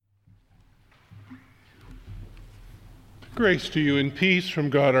Grace to you and peace from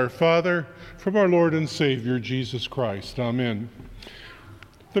God our Father, from our Lord and Savior, Jesus Christ. Amen.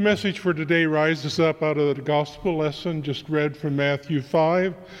 The message for today rises up out of the gospel lesson just read from Matthew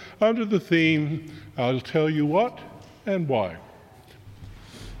 5 under the theme, I'll tell you what and why.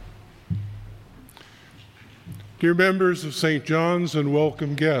 Dear members of St. John's and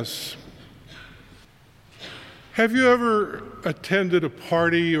welcome guests, have you ever attended a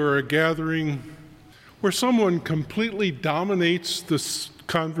party or a gathering where someone completely dominates the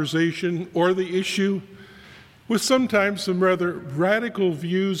conversation or the issue with sometimes some rather radical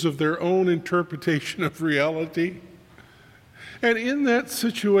views of their own interpretation of reality? And in that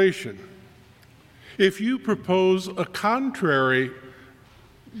situation, if you propose a contrary,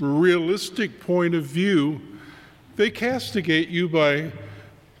 realistic point of view, they castigate you by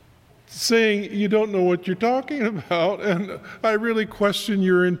saying you don't know what you're talking about, and I really question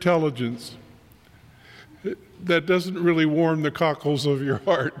your intelligence. That doesn't really warm the cockles of your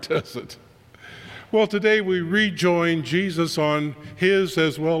heart, does it? Well, today we rejoin Jesus on his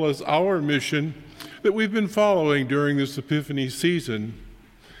as well as our mission that we've been following during this Epiphany season.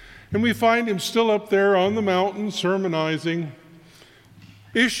 And we find him still up there on the mountain sermonizing,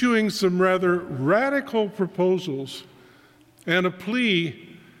 issuing some rather radical proposals and a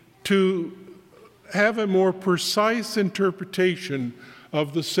plea to have a more precise interpretation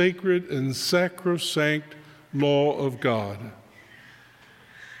of the sacred and sacrosanct law of God.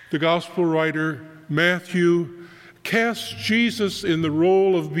 The gospel writer Matthew casts Jesus in the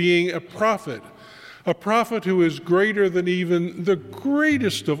role of being a prophet who is greater than even the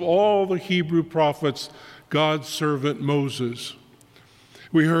greatest of all the Hebrew prophets, God's servant Moses.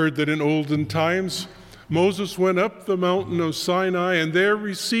 We heard that in olden times, Moses went up the mountain of Sinai and there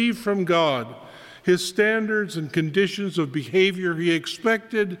received from God his standards and conditions of behavior he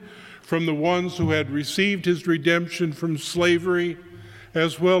expected from the ones who had received his redemption from slavery,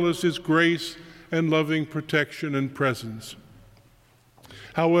 as well as his grace and loving protection and presence.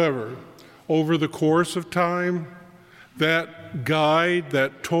 However, over the course of time, that guide,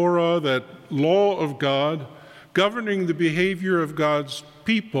 that Torah, that law of God, governing the behavior of God's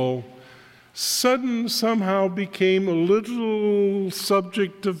people, somehow became a little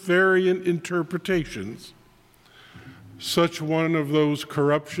subject of variant interpretations. Such one of those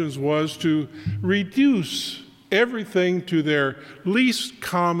corruptions was to reduce everything to their least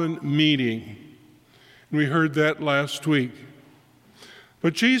common meaning. And we heard that last week.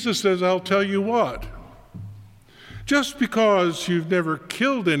 But Jesus says, I'll tell you what. Just because you've never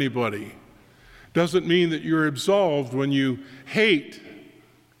killed anybody doesn't mean that you're absolved when you hate,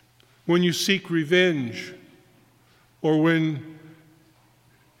 when you seek revenge, or when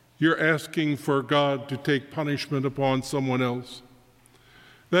you're asking for God to take punishment upon someone else.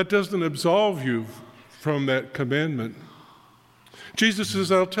 That doesn't absolve you from that commandment. Jesus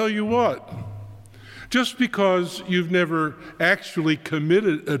says, I'll tell you what. Just because you've never actually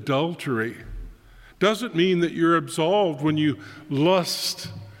committed adultery doesn't mean that you're absolved when you lust,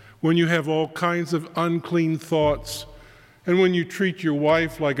 when you have all kinds of unclean thoughts, and when you treat your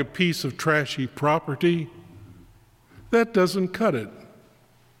wife like a piece of trashy property. That doesn't cut it.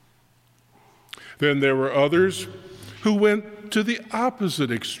 Then there were others who went to the opposite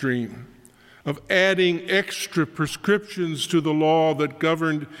extreme of adding extra prescriptions to the law that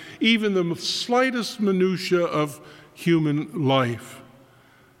governed even the slightest minutia of human life.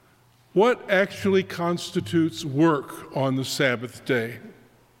 What actually constitutes work on the Sabbath day?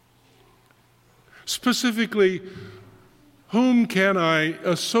 Specifically, whom can I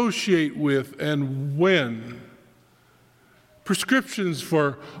associate with and when? Prescriptions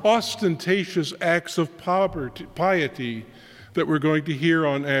for ostentatious acts of piety that we're going to hear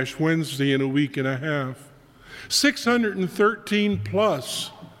on Ash Wednesday in a week and a half. 613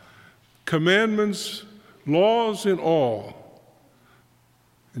 plus commandments, laws in all.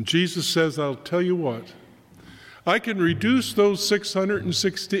 And Jesus says, I'll tell you what, I can reduce those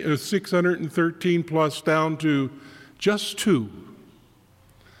 613 plus down to just two.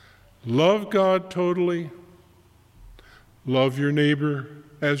 Love God totally. Love your neighbor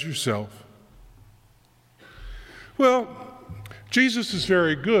as yourself. Well, Jesus is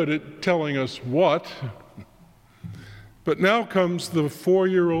very good at telling us what, but now comes the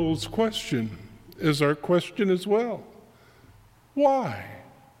 4-year-old's question, is our question as well. Why?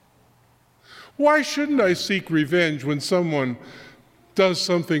 Why shouldn't I seek revenge when someone does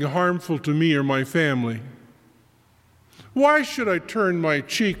something harmful to me or my family? Why should I turn my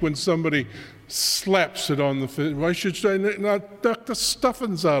cheek when somebody slaps it on the face? Why should I not duck the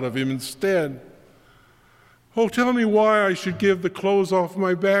stuffings out of him instead? Oh, tell me why I should give the clothes off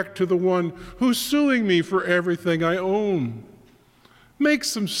my back to the one who's suing me for everything I own. Make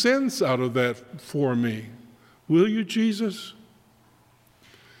some sense out of that for me. Will you, Jesus?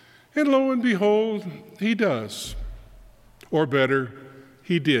 And lo and behold, he does. Or better,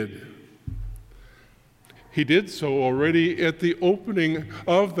 he did. He did so already at the opening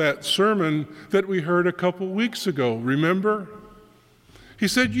of that sermon that we heard a couple weeks ago. Remember? He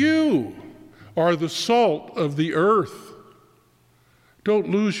said, "You are the salt of the earth. Don't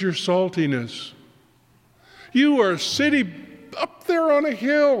lose your saltiness. You are a city up there on a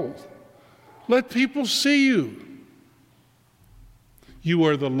hill. Let people see you. You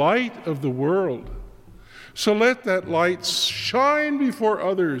are the light of the world. So let that light shine before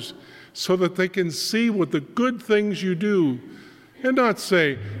others so that they can see what the good things you do and not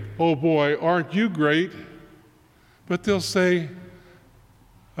say, 'Oh boy, aren't you great?' But they'll say,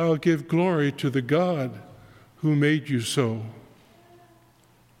 'I'll give glory to the God who made you so.'"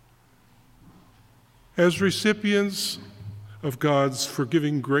 As recipients of God's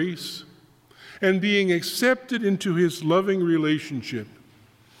forgiving grace and being accepted into his loving relationship,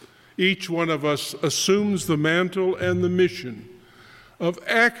 each one of us assumes the mantle and the mission of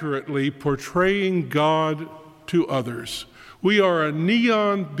accurately portraying God to others. We are a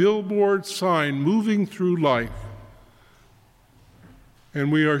neon billboard sign moving through life,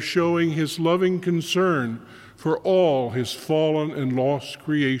 and we are showing his loving concern for all his fallen and lost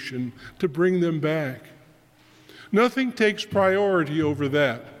creation to bring them back. Nothing takes priority over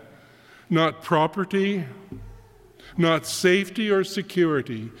that. Not property, not safety or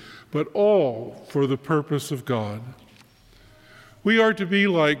security, but all for the purpose of God. We are to be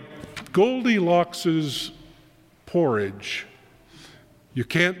like Goldilocks' porridge. You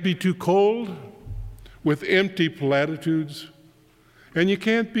can't be too cold with empty platitudes, and you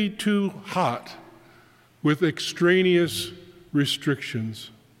can't be too hot with extraneous restrictions.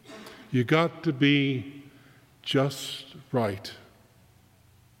 You got to be just right.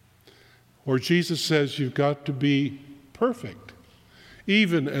 Or Jesus says you've got to be perfect,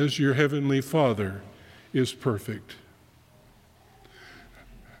 even as your heavenly Father is perfect.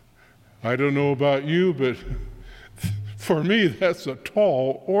 I don't know about you, but for me, that's a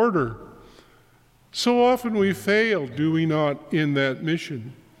tall order. So often we fail, do we not, in that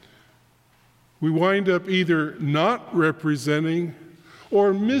mission? We wind up either not representing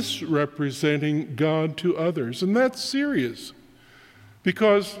or misrepresenting God to others, and that's serious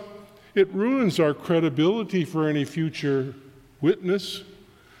because it ruins our credibility for any future witness,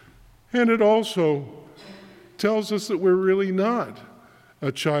 and it also tells us that we're really not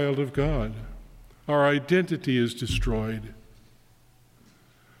a child of God. Our identity is destroyed.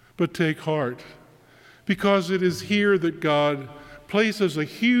 But take heart, because it is here that God places a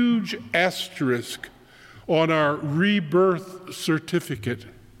huge asterisk on our rebirth certificate.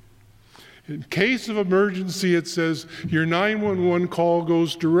 In case of emergency, it says your 911 call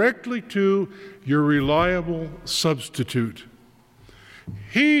goes directly to your reliable substitute.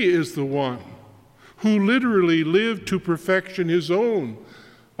 He is the one who literally lived to perfection his own.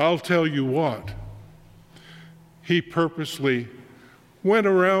 I'll tell you what. He purposely went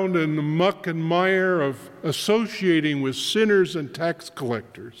around in the muck and mire of associating with sinners and tax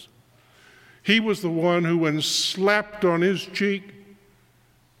collectors. He was the one who, when slapped on his cheek,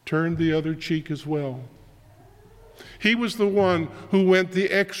 turned the other cheek as well. He was the one who went the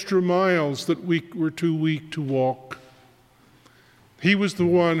extra miles that we were too weak to walk. He was the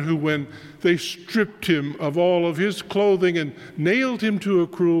one who, when they stripped him of all of his clothing and nailed him to a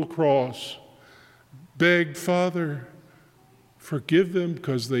cruel cross, begged, "Father, forgive them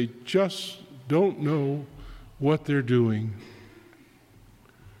because they just don't know what they're doing."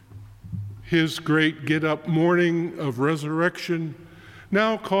 His great get-up morning of resurrection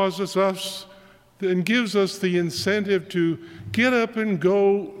now causes us and gives us the incentive to get up and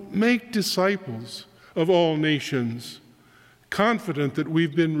go make disciples of all nations, confident that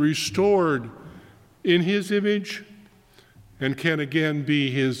we've been restored in his image and can again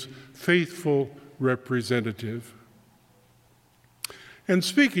be his faithful representative. And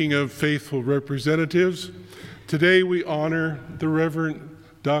speaking of faithful representatives, today we honor the Reverend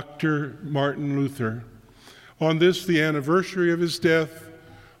Dr. Martin Luther. On this, the anniversary of his death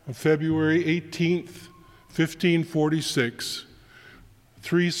of February 18th, 1546,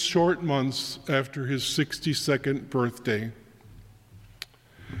 3 short months after his 62nd birthday.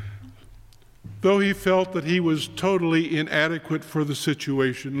 Though he felt that he was totally inadequate for the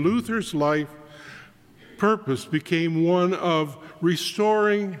situation, Luther's life purpose became one of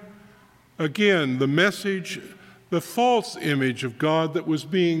restoring, again, the message the false image of God that was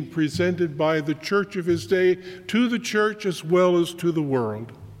being presented by the church of his day to the church as well as to the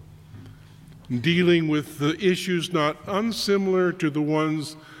world. Dealing with the issues not unsimilar to the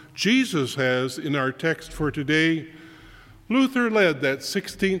ones Jesus has in our text for today, Luther led that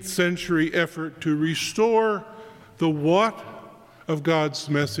 16th century effort to restore the what of God's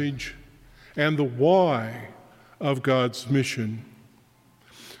message and the why of God's mission.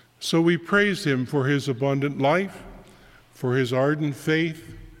 So we praise him for his abundant life, for his ardent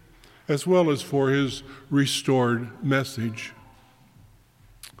faith, as well as for his restored message.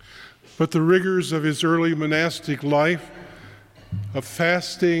 But the rigors of his early monastic life, of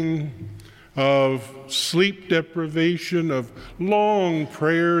fasting, of sleep deprivation, of long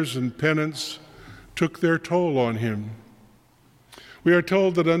prayers and penance, took their toll on him. We are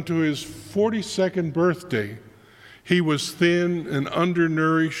told that unto his 42nd birthday, he was thin and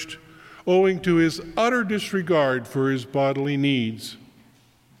undernourished, owing to his utter disregard for his bodily needs.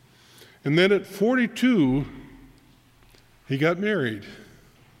 And then at 42, he got married.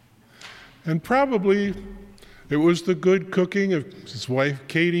 And probably it was the good cooking of his wife,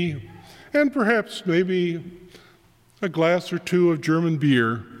 Katie, and perhaps maybe a glass or two of German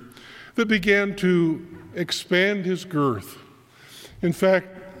beer that began to expand his girth. In fact,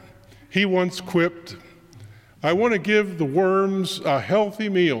 he once quipped, "I want to give the worms a healthy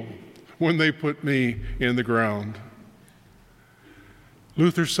meal when they put me in the ground."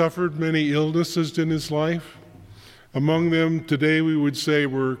 Luther suffered many illnesses in his life. Among them today we would say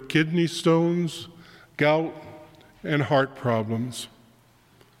were kidney stones, gout, and heart problems.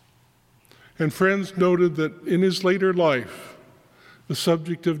 And friends noted that in his later life, the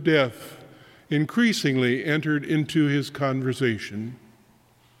subject of death increasingly entered into his conversation.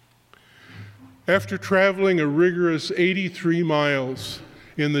 After traveling a rigorous 83 miles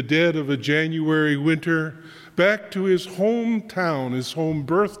in the dead of a January winter back to his hometown, his home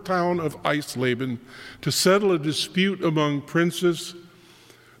birth town of Eisleben, to settle a dispute among princes,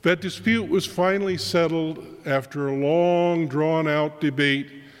 that dispute was finally settled after a long, drawn-out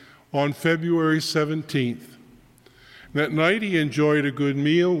debate on February 17th. That night he enjoyed a good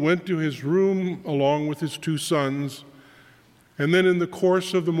meal, went to his room along with his two sons, and then in the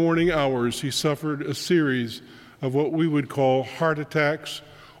course of the morning hours he suffered a series of what we would call heart attacks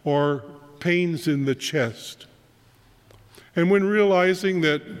or pains in the chest. And when realizing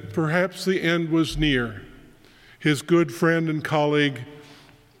that perhaps the end was near, his good friend and colleague,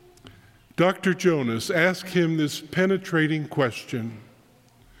 Dr. Jonas, asked him this penetrating question: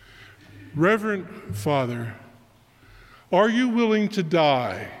 "Reverend Father, are you willing to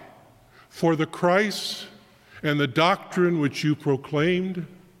die for the Christ and the doctrine which you proclaimed?"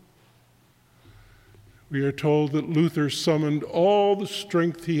 We are told that Luther summoned all the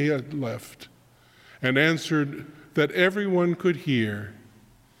strength he had left and answered that everyone could hear,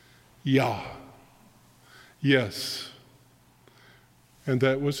 "Ja," yes. And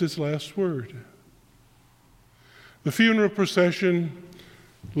that was his last word. The funeral procession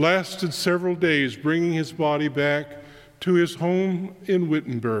lasted several days, bringing his body back to his home in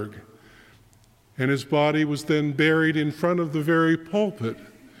Wittenberg. And his body was then buried in front of the very pulpit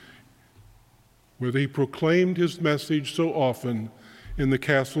where he proclaimed his message so often in the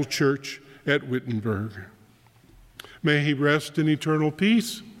castle church at Wittenberg. May he rest in eternal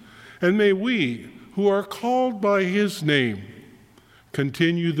peace, and may we, who are called by his name,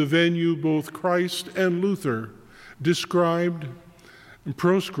 continue the venue both Christ and Luther described, and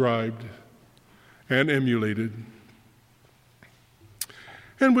proscribed, and emulated.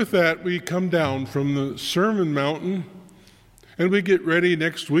 And with that, we come down from the Sermon Mountain, and we get ready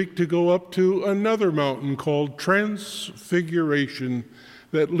next week to go up to another mountain called Transfiguration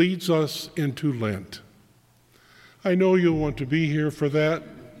that leads us into Lent. I know you'll want to be here for that,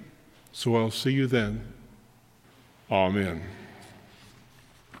 so I'll see you then. Amen.